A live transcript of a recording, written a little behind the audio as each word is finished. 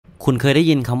คุณเคยได้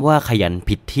ยินคำว่าขยัน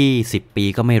ผิดที่10ปี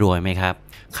ก็ไม่รวยไหมครับ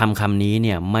คำนี้เ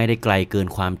นี่ยไม่ได้ไกลเกิน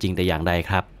ความจริงแต่อย่างใด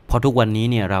ครับเพราะทุกวันนี้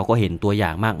เนี่ยเราก็เห็นตัวอย่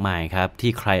างมากมายครับ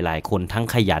ที่ใครหลายคนทั้ง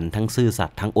ขยันทั้งซื่อสัต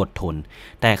ย์ทั้งอดทน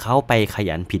แต่เขาไปข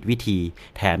ยันผิดวิธี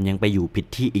แถมยังไปอยู่ผิด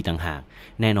ที่อีกต่างหาก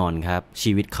แน่นอนครับ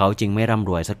ชีวิตเขาจึงไม่ร่ำ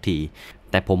รวยสักที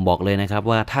แต่ผมบอกเลยนะครับ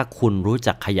ว่าถ้าคุณรู้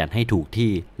จักขยันให้ถูก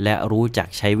ที่และรู้จัก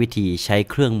ใช้วิธีใช้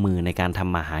เครื่องมือในการท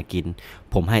ำมาหากิน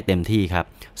ผมให้เต็มที่ครับ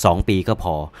2 ปีก็พ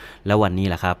อแล้ววันนี้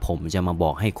แหละครับผมจะมาบ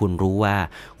อกให้คุณรู้ว่า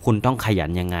คุณต้องขยัน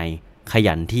ยังไงข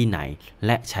ยันที่ไหนแ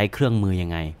ละใช้เครื่องมือยั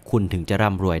งไงคุณถึงจะ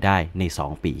ร่ำรวยได้ใน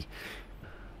2 ปี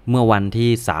เมื่อวันที่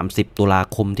30ตุลา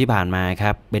คมที่ผ่านมาค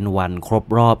รับเป็นวันครบ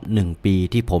รอบ1 ปี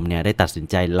ที่ผมเนี่ยได้ตัดสิน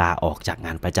ใจลาออกจากง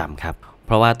านประจำครับ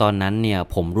เพราะว่าตอนนั้นเนี่ย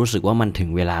ผมรู้สึกว่ามันถึง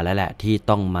เวลาแล้วแหละที่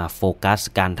ต้องมาโฟกัส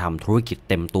การทำธุรกิจ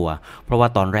เต็มตัวเพราะว่า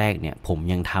ตอนแรกเนี่ยผม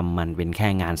ยังทำมันเป็นแค่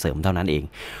งานเสริมเท่านั้นเอง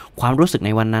ความรู้สึกใน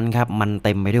วันนั้นครับมันเ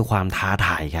ต็มไปด้วยความท้าท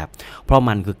ายครับเพราะ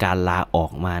มันคือการลาออ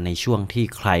กมาในช่วงที่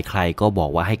ใครๆก็บอ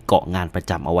กว่าให้เกาะงานประ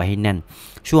จำเอาไว้ให้แน่น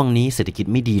ช่วงนี้เศรษฐกิจ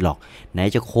ไม่ดีหรอกไหน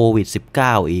จะโควิด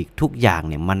-19 อีกทุกอย่าง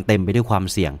เนี่ยมันเต็มไปด้วยความ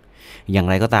เสี่ยงอย่าง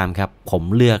ไรก็ตามครับผม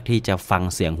เลือกที่จะฟัง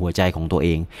เสียงหัวใจของตัวเอ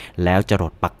งแล้วจร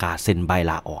ดปากกาเซ็นใบ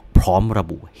ลาออกพร้อมระ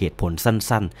บุเหตุผล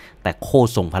สั้นๆแต่โคตร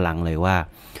ทรงพลังเลยว่า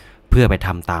เพื่อไปท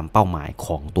ำตามเป้าหมายข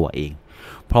องตัวเอง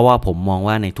เพราะว่าผมมอง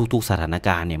ว่าในทุกๆสถานก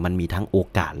ารณ์เนี่ยมันมีทั้งโอ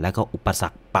กาสและก็อุปสร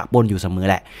รคปะปนอยู่เสมอ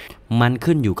แหละมัน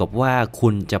ขึ้นอยู่กับว่าคุ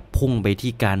ณจะพุ่งไป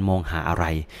ที่การมองหาอะไร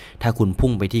ถ้าคุณพุ่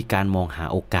งไปที่การมองหา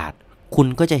โอกาสคุณ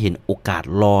ก็จะเห็นโอกาส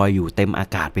ลอยอยู่เต็มอา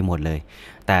กาศไปหมดเลย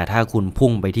แต่ถ้าคุณพุ่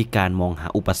งไปที่การมองหา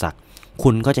อุปสรรคคุ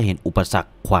ณก็จะเห็นอุปสรร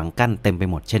คขวางกั้นเต็มไป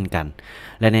หมดเช่นกัน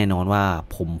และแน่นอนว่า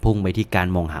ผมพุ่งไปที่การ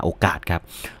มองหาโอกาสครับ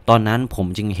ตอนนั้นผม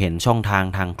จึงเห็นช่องทาง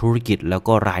ทางธุรกิจแล้ว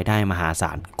ก็รายได้มหาศ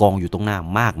าลกองอยู่ตรงหน้า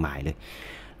มากมายเลย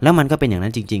แล้วมันก็เป็นอย่างนั้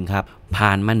นจริงๆครับผ่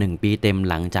านมา1 ปีเต็ม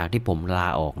หลังจากที่ผมลา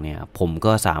ออกเนี่ยผม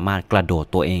ก็สามารถกระโดด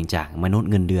ตัวเองจากมนุษย์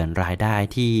เงินเดือนรายได้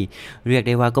ที่เรียกไ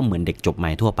ด้ว่าก็เหมือนเด็กจบให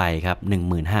ม่ทั่วไปครับ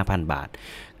 15,000 บาท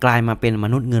กลายมาเป็นม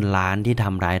นุษย์เงินล้านที่ท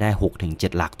ำรายได้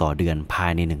 6-7 หลักต่อเดือนภา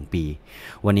ยใน1 ปี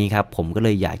วันนี้ครับผมก็เล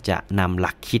ยอยากจะนำห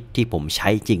ลักคิดที่ผมใช้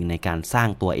จริงในการสร้าง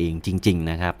ตัวเองจริงๆ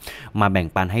นะครับมาแบ่ง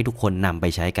ปันให้ทุกคนนำไป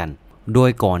ใช้กันโด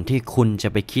ยก่อนที่คุณจะ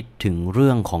ไปคิดถึงเ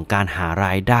รื่องของการหาร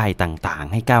ายได้ต่าง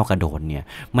ๆให้ก้าวกระโดดเนี่ย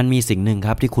มันมีสิ่งหนึ่งค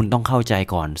รับที่คุณต้องเข้าใจ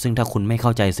ก่อนซึ่งถ้าคุณไม่เข้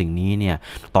าใจสิ่งนี้เนี่ย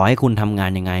ต่อให้คุณทำงา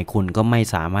นยังไงคุณก็ไม่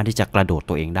สามารถที่จะกระโดด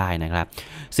ตัวเองได้นะครับ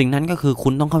สิ่งนั้นก็คือคุ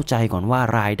ณต้องเข้าใจก่อนว่า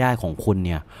รายได้ของคุณเ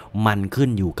นี่ยมันขึ้น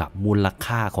อยู่กับมูล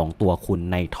ค่าของตัวคุณ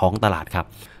ในท้องตลาดครับ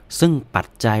ซึ่งปัจ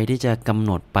จัยที่จะกำห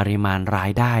นดปริมาณรา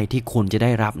ยได้ที่คุณจะไ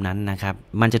ด้รับนั้นนะครับ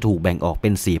มันจะถูกแบ่งออกเป็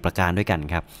น4ประการด้วยกัน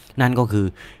ครับนั่นก็คือ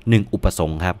1อุปส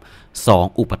งค์ครับ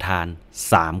2อุปทาน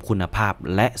3คุณภาพ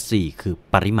และ4คือ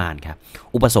ปริมาณครับ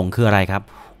อุปสงค์คืออะไรครับ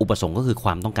อุปสงค์ก็คือคว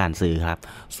ามต้องการซื้อครับ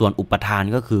ส่วนอุปทาน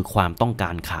ก็คือความต้องกา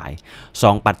รขาย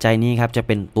2ปัจจัยนี้ครับจะเ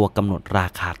ป็นตัวกำหนดรา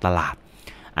คาตลาด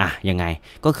ยังไง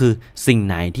ก็คือสิ่ง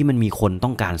ไหนที่มันมีคนต้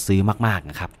องการซื้อมากๆ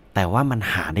นะครับแต่ว่ามัน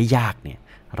หาได้ยากเนี่ย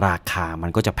ราคามั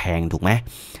นก็จะแพงถูกไหม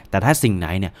แต่ถ้าสิ่งไหน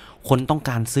เนี่ยคนต้อง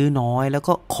การซื้อน้อยแล้ว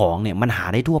ก็ของเนี่ยมันหา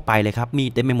ได้ทั่วไปเลยครับมี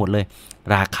เต็มไปหมดเลย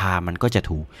ราคามันก็จะ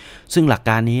ถูกซึ่งหลัก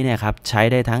การนี้เนี่ยครับใช้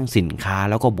ได้ทั้งสินค้า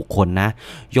แล้วก็บุคคลนะ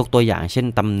ยกตัวอย่างเช่น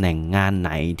ตำแหน่งงานไห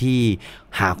นที่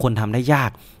หาคนทำได้ยา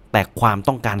กแต่ความ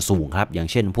ต้องการสูงครับอย่าง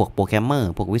เช่นพวกโปรแกรมเมอร์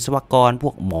พวกวิศวกรพ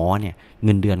วกหมอเนี่ยเ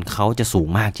งินเดือนเขาจะสูง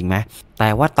มากจริงไหมแต่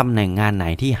ว่าตำแหน่งงานไหน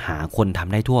ที่หาคนท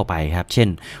ำได้ทั่วไปครับเช่น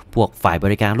พวกฝ่ายบ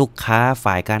ริการลูกค้า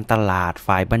ฝ่ายการตลาด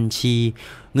ฝ่ายบัญชี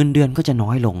เงินเดือนก็จะน้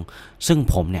อยลงซึ่ง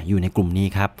ผมเนี่ยอยู่ในกลุ่มนี้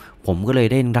ครับผมก็เลย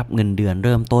ได้รับเงินเดือนเ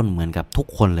ริ่มต้นเหมือนกับทุก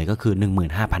คนเลยก็คือ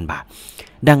 15,000 บาท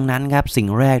ดังนั้นครับสิ่ง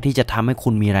แรกที่จะทำให้คุ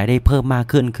ณมีรายได้เพิ่มมาก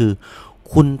ขึ้นคือ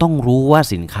คุณต้องรู้ว่า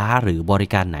สินค้าหรือบริ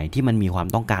การไหนที่มันมีความ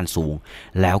ต้องการสูง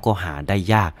แล้วก็หาได้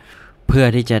ยากเพื่อ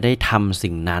ที่จะได้ทำ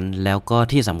สิ่งนั้นแล้วก็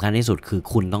ที่สำคัญที่สุดคือ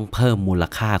คุณต้องเพิ่มมูล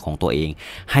ค่าของตัวเอง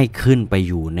ให้ขึ้นไป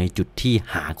อยู่ในจุดที่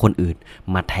หาคนอื่น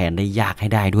มาแทนได้ยากให้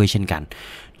ได้ด้วยเช่นกัน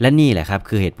และนี่แหละครับ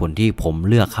คือเหตุผลที่ผม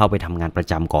เลือกเข้าไปทำงานประ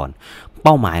จำก่อนเ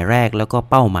ป้าหมายแรกแล้วก็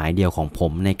เป้าหมายเดียวของผ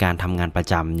มในการทำงานประ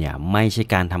จำเนี่ยไม่ใช่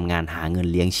การทำงานหาเงิน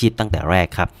เลี้ยงชีพตั้งแต่แรก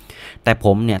ครับแต่ผ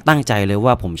มเนี่ยตั้งใจเลย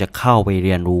ว่าผมจะเข้าไปเ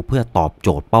รียนรู้เพื่อตอบโจ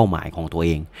ทย์เป้าหมายของตัวเอ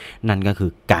งนั่นก็คือ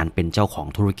การเป็นเจ้าของ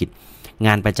ธุรกิจง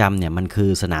านประจำเนี่ยมันคือ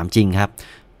สนามจริงครับ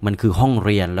มันคือห้องเ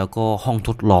รียนแล้วก็ห้องท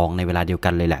ดลองในเวลาเดียวกั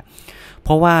นเลยแหละเพ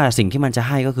ราะว่าสิ่งที่มันจะใ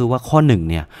ห้ก็คือว่าข้อ1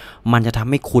เนี่ยมันจะทำ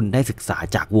ให้คุณได้ศึกษา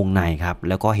จากวงในครับ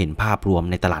แล้วก็เห็นภาพรวม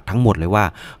ในตลาดทั้งหมดเลยว่า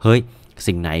เฮ้ย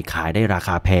สิ่งไหนขายได้ราค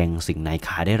าแพงสิ่งไหนข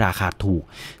ายได้ราคาถูก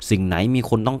สิ่งไหนมี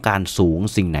คนต้องการสูง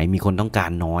สิ่งไหนมีคนต้องกา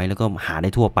รน้อยแล้วก็หาได้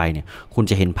ทั่วไปเนี่ยคุณ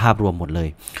จะเห็นภาพรวมหมดเลย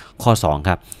ข้อ2ค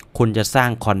รับคุณจะสร้าง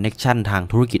คอนเนคชั่นทาง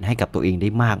ธุรกิจให้กับตัวเองได้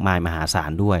มากมายมหาศา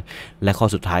ลด้วยและข้อ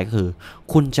สุดท้ายก็คือ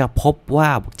คุณจะพบว่า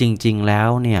จริงๆแล้ว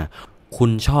เนี่ย คุ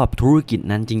ณชอบธุรกิจ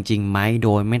นั้นจริงๆไหมโด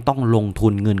ยไม่ต้องลงทุ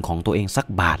นเงินของตัวเองสัก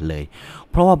บาทเลย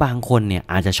เพราะว่าบางคนเนี่ย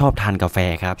อาจจะชอบทานกาแฟ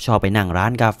ครับชอบไปนั่งร้า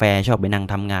นกาแฟชอบไปนั่ง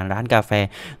ทำงานร้านกาแฟ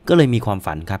ก็เลยมีความ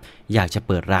ฝันครับอยากจะเ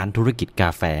ปิดร้านธุรกิจกา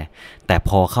แฟแต่พ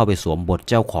อเข้าไปสวมบท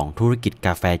เจ้าของธุรกิจก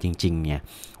าแฟจริงๆเนี่ย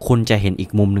คุณจะเห็นอี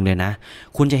กมุมนึงเลยนะ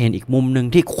คุณจะเห็นอีกมุมนึง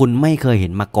ที่คุณไม่เคยเห็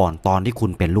นมาก่อนตอนที่คุ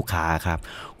ณเป็นลูกค้าครับ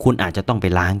คุณอาจจะต้องไป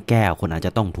ล้างแก้วคุณอาจจ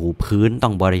ะต้องถูพื้นต้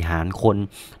องบริหารคน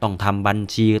ต้องทำบัญ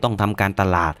ชีต้องทำการต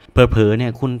ลาดเผลอๆเนี่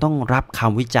ยคุณต้องรับค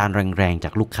ำวิจารณ์แรงๆจา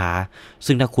กลูกค้า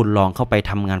ซึ่งถ้าคุณลองเข้าไป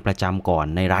ทำงานประจำก่อน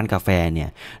ในร้านกาแฟเนี่ย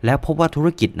แล้วพบว่าธุร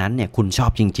กิจนั้นเนี่ยคุณชอ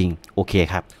บจริงๆโอเค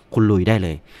ครับคุณลุยได้เล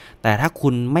ยแต่ถ้าคุ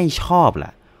ณไม่ชอบล่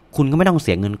ะคุณก็ไม่ต้องเ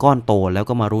สียเงินก้อนโตแล้ว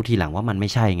ก็มารู้ทีหลังว่ามันไ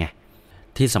ม่ใช่ไง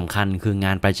ที่สำคัญคือง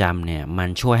านประจำเนี่ยมัน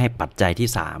ช่วยให้ปัจจัยที่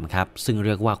3ครับซึ่งเ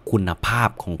รียกว่าคุณภาพ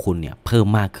ของคุณเนี่ยเพิ่ม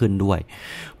มากขึ้นด้วย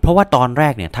เพราะว่าตอนแร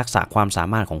กเนี่ยทักษะความสา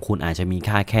มารถของคุณอาจจะมี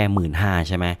ค่าแค่ 15,000 ใ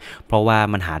ช่ไหมเพราะว่า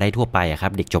มันหาได้ทั่วไปอะครั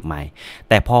บเด็กจบใหม่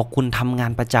แต่พอคุณทำงา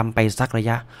นประจำไปสักระ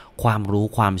ยะความรู้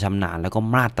ความชำนาญแล้วก็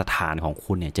มาตรฐานของ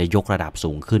คุณเนี่ยจะยกระดับ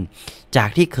สูงขึ้นจาก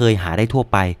ที่เคยหาได้ทั่ว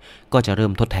ไปก็จะเริ่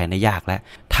มทดแทนได้ยากและ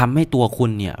ทำให้ตัวคุ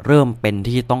ณเนี่ยเริ่มเป็น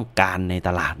ที่ต้องการในต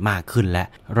ลาดมากขึ้นและ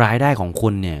รายได้ของคุ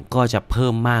ณเนี่ยก็จะเพิ่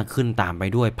มมากขึ้นตามไป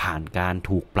ด้วยผ่านการ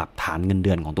ถูกปรับฐานเงินเ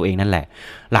ดือนของตัวเองนั่นแหละ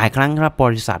หลายครั้งครับบ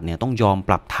ริษัทเนี่ยต้องยอมป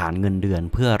รับฐานเงินเดือน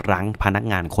เพื่อรั้งพนัก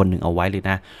งานคนหนึ่งเอาไว้เลย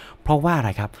นะเพราะว่าอะไร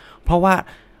ครับเพราะว่า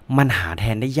มันหาแท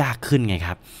นได้ยากขึ้นไงค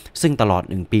รับซึ่งตลอด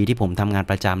1 ปีที่ผมทำงาน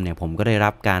ประจำเนี่ยผมก็ได้รั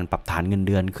บการปรับฐานเงินเ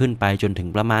ดือนขึ้นไปจนถึง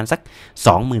ประมาณสัก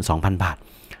 22,000 บาท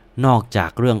นอกจา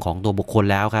กเรื่องของตัวบุคคล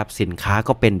แล้วครับสินค้า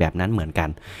ก็เป็นแบบนั้นเหมือนกัน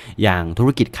อย่างธุร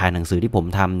กิจขายหนังสือที่ผม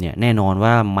ทำเนี่ยแน่นอน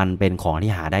ว่ามันเป็นของ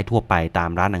ที่หาได้ทั่วไปตาม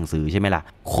ร้านหนังสือใช่ไหมล่ะ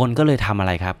คนก็เลยทำอะไ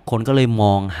รครับคนก็เลยม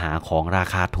องหาของรา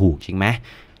คาถูกจริงไหม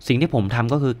สิ่งที่ผมท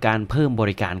ำก็คือการเพิ่มบ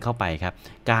ริการเข้าไปครับ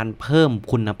การเพิ่ม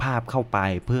คุณภาพเข้าไป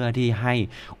เพื่อที่ให้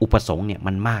อุปสงค์เนี่ย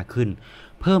มันมากขึ้น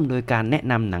เพิ่มโดยการแนะ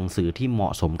นำหนังสือที่เหมา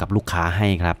ะสมกับลูกค้าให้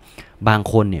ครับบาง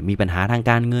คนเนี่ยมีปัญหาทาง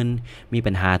การเงินมี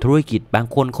ปัญหาธุรกิจบาง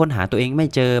คนค้นหาตัวเองไม่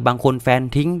เจอบางคนแฟน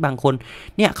ทิ้งบางคน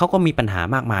เนี่ยเขาก็มีปัญหา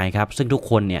มากมายครับซึ่งทุก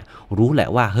คนเนี่ยรู้แหละ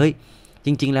ว่าเฮ้ยจ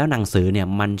ริงๆแล้วหนังสือเนี่ย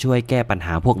มันช่วยแก้ปัญห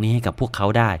าพวกนี้ให้กับพวกเขา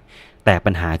ได้แต่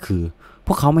ปัญหาคือพ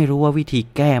วกเขาไม่รู้ว่าวิธี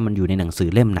แก้มันอยู่ในหนังสือ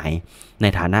เล่มไหนใน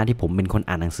ฐานะที่ผมเป็นคน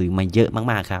อ่านหนังสือมาเยอะ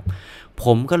มากๆครับผ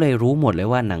มก็เลยรู้หมดเลย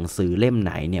ว่าหนังสือเล่มไ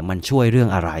หนเนี่ยมันช่วยเรื่อง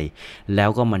อะไรแล้ว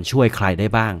ก็มันช่วยใครได้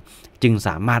บ้างจึงส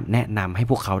ามารถแนะนำให้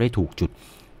พวกเขาได้ถูกจุด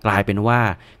กลายเป็นว่า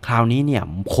คราวนี้เนี่ย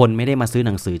คนไม่ได้มาซื้อห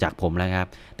นังสือจากผมแล้วครับ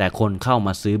แต่คนเข้าม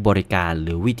าซื้อบริการห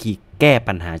รือวิธีแก้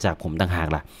ปัญหาจากผมต่างหาก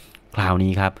ล่ะคราว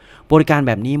นี้ครับบริการแ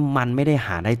บบนี้มันไม่ได้ห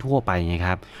าได้ทั่วไปไงค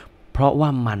รับเพราะว่า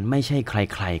มันไม่ใช่ใ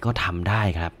ครๆก็ทำได้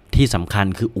ครับที่สำคัญ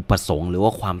คืออุปสงค์หรือว่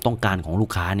าความต้องการของลู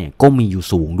กค้าเนี่ยก็มีอยู่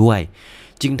สูงด้วย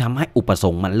จึงทำให้อุปส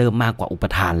งค์มันเริ่มมากกว่าอุป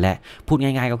ทานและพูด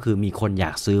ง่ายๆก็คือมีคนอย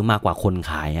ากซื้อมากกว่าคน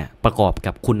ขายประกอบ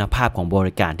กับคุณภาพของบ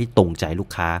ริการที่ตรงใจลูก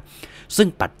ค้าซึ่ง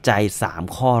ปัจจัย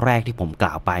3ข้อแรกที่ผมก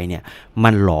ล่าวไปเนี่ยมั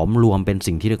นหลอมรวมเป็น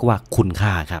สิ่งที่เรียกว่าคุณค่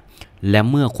าครับและ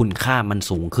เมื่อคุณค่ามัน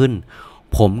สูงขึ้น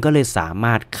ผมก็เลยสาม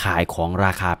ารถขายของร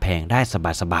าคาแพงได้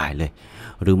สบายๆเลย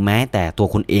หรือแม้แต่ตัว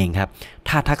คุณเองครับ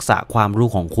ถ้าทักษะความรู้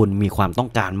ของคุณมีความต้อง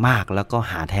การมากแล้วก็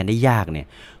หาแทนได้ยากเนี่ย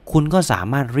คุณก็สา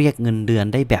มารถเรียกเงินเดือน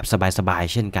ได้แบบสบาย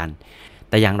ๆเช่นกัน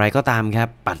แต่อย่างไรก็ตามครับ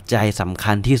ปัจจัยสำ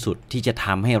คัญที่สุดที่จะท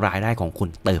ำให้รายได้ของคุณ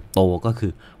เติบโตก็คื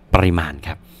อปริมาณค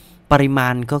รับปริมา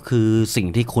ณก็คือสิ่ง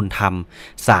ที่คุณท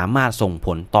ำสามารถส่งผ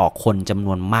ลต่อคนจำน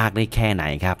วนมากได้แค่ไหน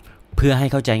ครับเพื่อให้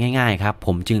เข้าใจง่ายๆครับผ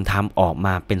มจึงทำออกม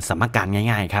าเป็นสมการ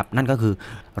ง่ายๆครับนั่นก็คือ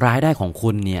รายได้ของคุ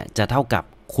ณเนี่ยจะเท่ากับ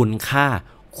คุณค่า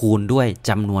คูณด้วย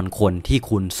จำนวนคนที่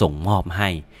คุณส่งมอบให้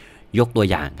ยกตัว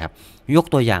อย่างครับยก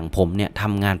ตัวอย่างผมเนี่ยท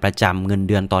ำงานประจำเงินเ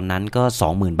ดือนตอนนั้นก็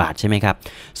 20,000 บาทใช่ไหมครับ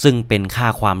ซึ่งเป็นค่า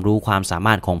ความรู้ความสาม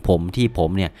ารถของผมที่ผม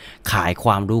เนี่ยขายคว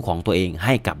ามรู้ของตัวเองใ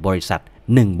ห้กับบริษัท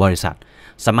1บริษัท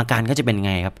สมการก็จะเป็นไ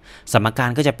งครับสมการ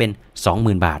ก็จะเป็น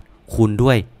 20,000 บาทคูณด้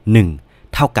วย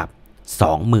1เท่ากับ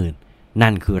 20,000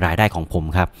 นั่นคือรายได้ของผม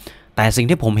ครับแต่สิ่ง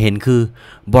ที่ผมเห็นคือ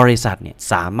บริษัทเนี่ย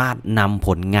สามารถนำผ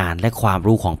ลงานและความ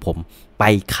รู้ของผมไป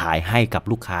ขายให้กับ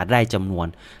ลูกค้าได้จำนวน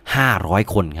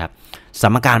500คนครับส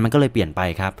มการมันก็เลยเปลี่ยนไป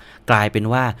ครับกลายเป็น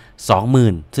ว่า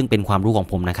 20,000 ซึ่งเป็นความรู้ของ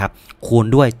ผมนะครับคูณ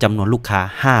ด้วยจำนวนลูกค้า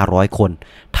500คน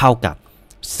เท่ากับ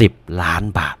10 ล้าน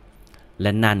บาทแล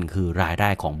ะนั่นคือรายได้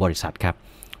ของบริษัทครับ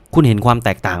คุณเห็นความแต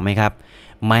กต่างไหมครับ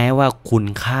แม้ว่าคุณ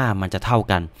ค่ามันจะเท่า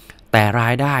กันแต่รา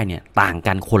ยได้เนี่ยต่าง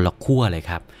กันคนละขั้วเลย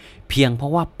ครับเพียงเพรา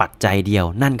ะว่าปัจจัยเดียว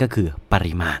นั่นก็คือป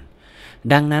ริมาณ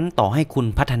ดังนั้นต่อให้คุณ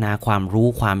พัฒนาความรู้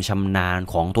ความชำนาญ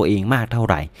ของตัวเองมากเท่า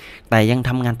ไหร่แต่ยังท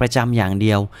ำงานประจำอย่างเ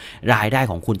ดียวรายได้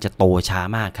ของคุณจะโตช้า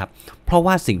มากครับเพราะ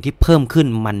ว่าสิ่งที่เพิ่มขึ้น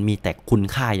มันมีแต่คุณ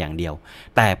ค่าอย่างเดียว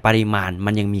แต่ปริมาณมั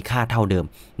นยังมีค่าเท่าเดิม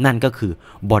นั่นก็คือ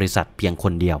บริษัทเพียงค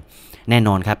นเดียวแน่น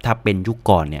อนครับถ้าเป็นยุค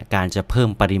ก่อนเนี่ยการจะเพิ่ม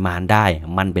ปริมาณได้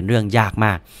มันเป็นเรื่องยากม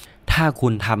ากถ้าคุ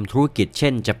ณทำธุรกิจเช่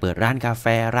นจะเปิดร้านกาแฟ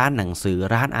ร้านหนังสือ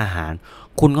ร้านอาหาร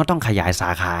คุณก็ต้องขยายสา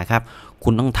ขาครับคุ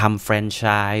ณต้องทำแฟรนไช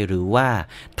ส์หรือว่า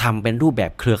ทำเป็นรูปแบ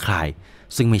บเครือข่าย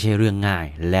ซึ่งไม่ใช่เรื่องง่าย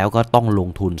แล้วก็ต้องลง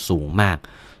ทุนสูงมาก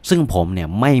ซึ่งผมเนี่ย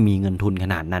ไม่มีเงินทุนข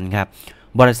นาดนั้นครับ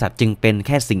บริษัทจึงเป็นแ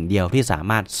ค่สิ่งเดียวที่สา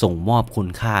มารถส่งมอบคุณ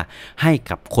ค่าให้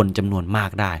กับคนจำนวนมา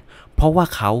กได้เพราะว่า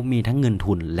เขามีทั้งเงิน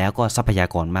ทุนแล้วก็ทรัพยา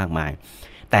กรมากมาย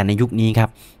แต่ในยุคนี้ครับ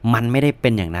มันไม่ได้เป็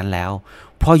นอย่างนั้นแล้ว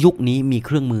เพราะยุคนี้มีเค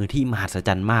รื่องมือที่มหัศจ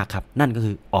รรย์มากครับนั่นก็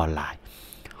คือออนไลน์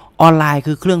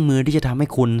คือเครื่องมือที่จะทำให้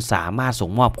คุณสามารถส่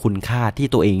งมอบคุณค่าที่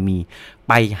ตัวเองมี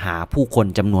ไปหาผู้คน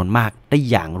จำนวนมากได้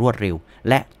อย่างรวดเร็ว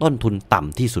และต้นทุนต่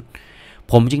ำที่สุด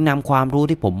ผมจึงนำความรู้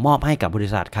ที่ผมมอบให้กับบริ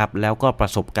ษัทครับแล้วก็ประ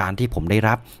สบการณ์ที่ผมได้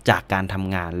รับจากการท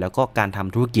ำงานแล้วก็การท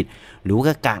ำธุรกิจหรือว่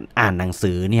าการอ่านหนัง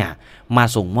สือเนี่ยมา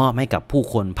ส่งมอบให้กับผู้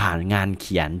คนผ่านงานเ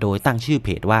ขียนโดยตั้งชื่อเพ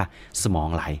จว่าสมอ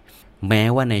งไหลแม้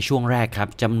ว่าในช่วงแรกครับ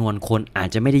จำนวนคนอาจ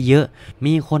จะไม่ได้เยอะ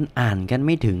มีคนอ่านกันไ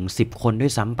ม่ถึง10คนด้ว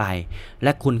ยซ้ำไปแล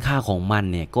ะคุณค่าของมัน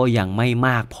เนี่ยก็ยังไม่ม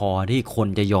ากพอที่คน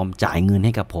จะยอมจ่ายเงินใ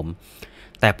ห้กับผม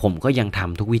แต่ผมก็ยังท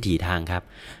ำทุกวิถีทางครับ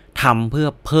ทำเพื่อ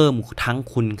เพิ่มทั้ง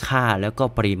คุณค่าแล้วก็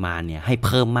ปริมาณเนี่ยให้เ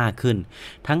พิ่มมากขึ้น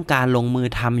ทั้งการลงมือ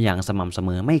ทำอย่างสม่ำเสม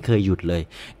อไม่เคยหยุดเลย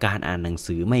การอ่านหนัง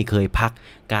สือไม่เคยพัก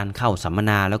การเข้าสัมม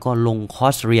นาแล้วก็ลงคอ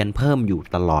ร์สเรียนเพิ่มอยู่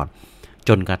ตลอดจ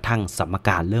นกระทั่งสมก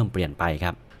ารเริ่มเปลี่ยนไปค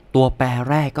รับตัวแปร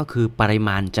แรกก็คือปริม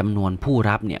าณจำนวนผู้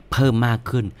รับเนี่ยเพิ่มมาก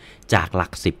ขึ้นจากหลั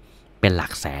ก10เป็นหลั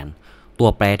กแสนตัว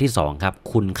แปรที่2ครับ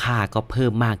คุณค่าก็เพิ่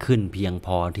มมากขึ้นเพียงพ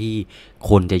อที่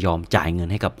คนจะยอมจ่ายเงิน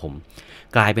ให้กับผม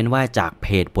กลายเป็นว่าจากเพ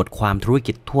จบทความธุร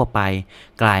กิจทั่วไป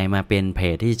กลายมาเป็นเพ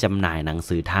จที่จำหน่ายหนัง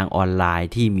สือทางออนไลน์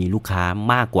ที่มีลูกค้า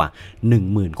มากกว่า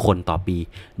 10,000 คนต่อปี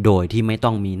โดยที่ไม่ต้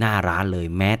องมีหน้าร้านเลย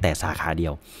แม้แต่สาขาเดี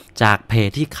ยวจากเพจ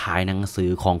ที่ขายหนังสือ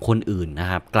ของคนอื่นนะ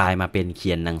ครับกลายมาเป็นเ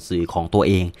ขียนหนังสือของตัว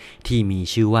เองที่มี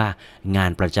ชื่อว่างา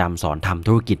นประจำสอนทำ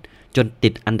ธุรกิจจนติ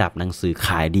ดอันดับหนังสือข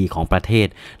ายดีของประเทศ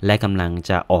และกำลัง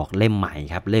จะออกเล่มใหม่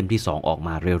ครับเล่มที่2ออกม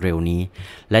าเร็วๆนี้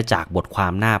และจากบทควา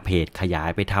มหน้าเพจขยาย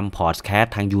ไปทำพอดแคส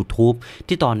ต์ทาง YouTube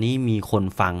ที่ตอนนี้มีคน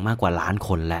ฟังมากกว่าล้านค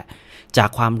นและจาก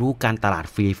ความรู้การตลาด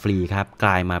ฟรีๆครับก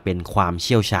ลายมาเป็นความเ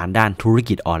ชี่ยวชาญด้านธุร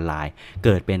กิจออนไลน์เ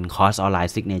กิดเป็นคอร์สออนไล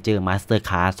น์ซิกเนเจอร์มาสเตอร์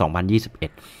คลาส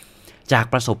2021จาก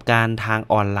ประสบการณ์ทาง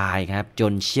ออนไลน์ครับจ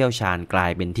นเชี่ยวชาญกลา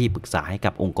ยเป็นที่ปรึกษาให้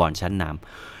กับองค์กรชั้นนำ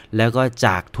แล้วก็จ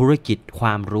ากธุรกิจคว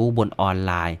ามรู้บนออนไ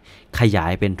ลน์ขยา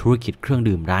ยเป็นธุรกิจเครื่อง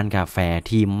ดื่มร้านกาแฟ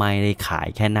ที่ไม่ได้ขาย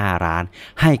แค่หน้าร้าน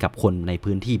ให้กับคนใน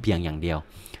พื้นที่เพียงอย่างเดียว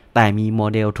แต่มีโม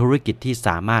เดลธุรกิจที่ส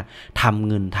ามารถทำ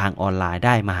เงินทางออนไลน์ไ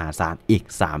ด้มหาศาลอีก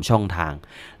3ช่องทาง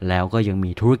แล้วก็ยัง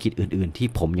มีธุรกิจอื่นๆที่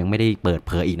ผมยังไม่ได้เปิดเ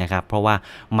ผยอีกนะครับเพราะว่า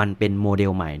มันเป็นโมเด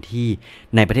ลใหม่ที่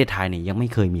ในประเทศไทยเนี่ยยังไม่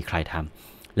เคยมีใครท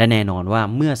ำและแน่นอนว่า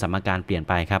เมื่อสมการเปลี่ยน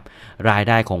ไปครับราย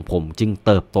ได้ของผมจึงเ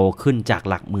ติบโตขึ้นจาก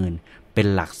หลักหมื่นเป็น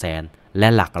หลักแสนและ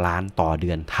หลักล้านต่อเดื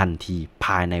อนทันทีภ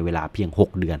ายในเวลาเพียง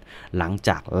6เดือนหลังจ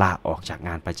ากลาออกจากง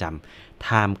านประจำ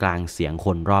ท่ามกลางเสียงค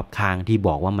นรอบข้างที่บ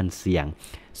อกว่ามันเสี่ยง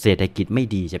เศรษฐกิจไม่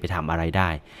ดีจะไปทำอะไรได้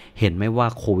เห็นไหมว่า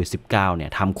โควิด -19 เนี่ย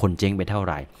ทำคนเจ๊งไปเท่าไ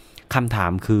หร่คำถา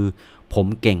มคือผม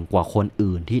เก่งกว่าคน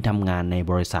อื่นที่ทำงานใน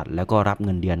บริษัทแล้วก็รับเ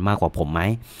งินเดือนมากกว่าผมไหม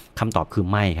คำตอบคือ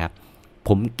ไม่ครับผ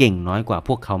มเก่งน้อยกว่าพ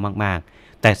วกเขามาก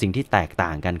ๆแต่สิ่งที่แตกต่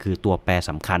างกันคือตัวแปร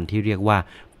สำคัญที่เรียกว่า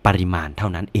ปริมาณเท่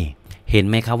านั้นเองเห็น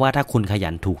ไหมครับว่าถ้าคุณขยั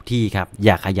นถูกที่ครับอ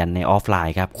ย่าขยันในออฟไล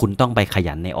น์ครับคุณต้องไปข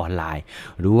ยันในออนไลน์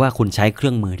หรือว่าคุณใช้เครื่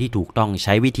องมือที่ถูกต้องใ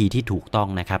ช้วิธีที่ถูกต้อง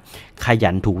นะครับขยั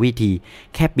นถูกวิธี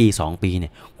แค่ปี2ปีเนี่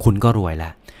ยคุณก็รวยแล้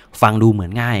วฟังดูเหมือ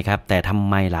นง่ายครับแต่ทำ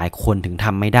ไมหลายคนถึงท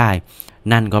ำไม่ได้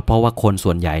นั่นก็เพราะว่าคน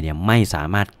ส่วนใหญ่เนี่ยไม่สา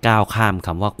มารถก้าวข้ามค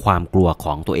ำว่าความกลัวข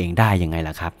องตัวเองได้ยังไง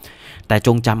ล่ะครับแต่จ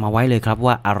งจำเอาไว้เลยครับ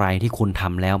ว่าอะไรที่คุณท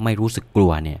ำแล้วไม่รู้สึกกลั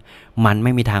วเนี่ยมันไ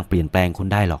ม่มีทางเปลี่ยนแปลงคุณ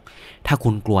ได้หรอกถ้าคุ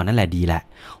ณกลัวนั่นแหละดีแหละ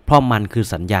เพราะมันคือ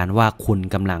สัญญาณว่าคุณ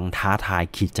กำลังท้าทาย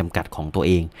ขีดจำกัดของตัวเ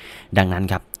องดังนั้น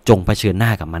ครับจงเผชิญหน้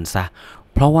ากับมันซะ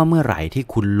เพราะว่าเมื่อไหร่ที่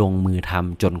คุณลงมือท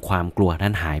ำจนความกลัวนั้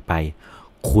นหายไป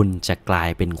คุณจะกลาย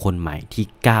เป็นคนใหม่ที่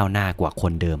ก้าวหน้ากว่าค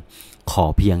นเดิมขอ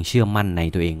เพียงเชื่อมั่นใน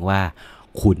ตัวเองว่า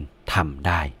คุณทำไ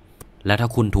ด้และถ้า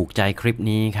คุณถูกใจคลิป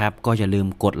นี้ครับก็อย่าลืม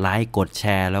กดไลค์กดแช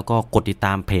ร์แล้วก็กดติดต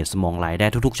ามเพจสมองไหลได้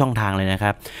ทุกๆช่องทางเลยนะค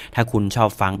รับถ้าคุณชอบ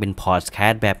ฟังเป็นพอดแค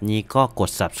สต์แบบนี้ก็กด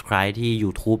Subscribe ที่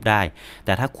YouTube ได้แ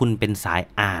ต่ถ้าคุณเป็นสาย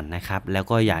อ่านนะครับแล้ว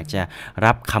ก็อยากจะ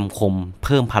รับคำคมเ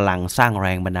พิ่มพลังสร้างแร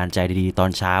งบันดาลใจดีๆตอ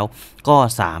นเช้าก็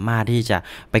สามารถที่จะ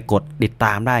ไปกดติดต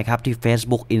ามได้ครับที่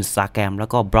Facebook Instagram แล้ว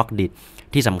ก็ Blogdit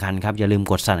ที่สำคัญครับอย่าลืม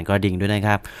กดสั่นกระดิ่งด้วยนะค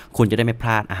รับคุณจะได้ไม่พล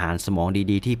าดอาหารสมอง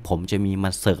ดีๆที่ผมจะมีมา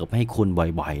เสิร์ฟให้คุณ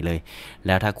บ่อยๆเลยแ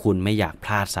ล้วถ้าคุณไม่อยากพ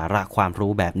ลาดสาระความ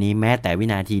รู้แบบนี้แม้แต่วิ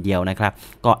นาทีเดียวนะครับ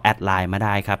ก็แอดไลน์มาไ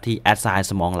ด้ครับที่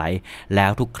สมองไหลแล้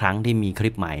วทุกครั้งที่มีคลิ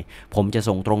ปใหม่ผมจะ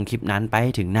ส่งตรงคลิปนั้นไปใ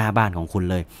ห้ถึงหน้าบ้านของคุณ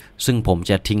เลยซึ่งผม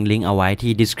จะทิ้งลิงก์เอาไว้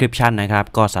ที่ description นะครับ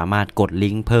ก็สามารถกดลิ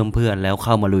งก์เพิ่มเพื่อนแล้วเ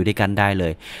ข้ามาลุยด้วยกันได้เล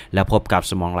ยแล้วพบกับ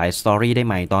SamoungLai Story ได้ใ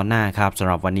หม่ตอนหน้าครับสำ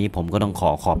หรับวันนี้ผมก็ต้อง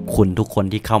ขอบคุณทุกคน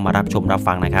ที่เข้ามารับชมรับ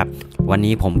ฟังนะครับวัน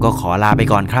นี้ผมก็ขอลาไป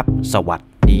ก่อนครับสวัส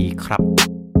ดีครับ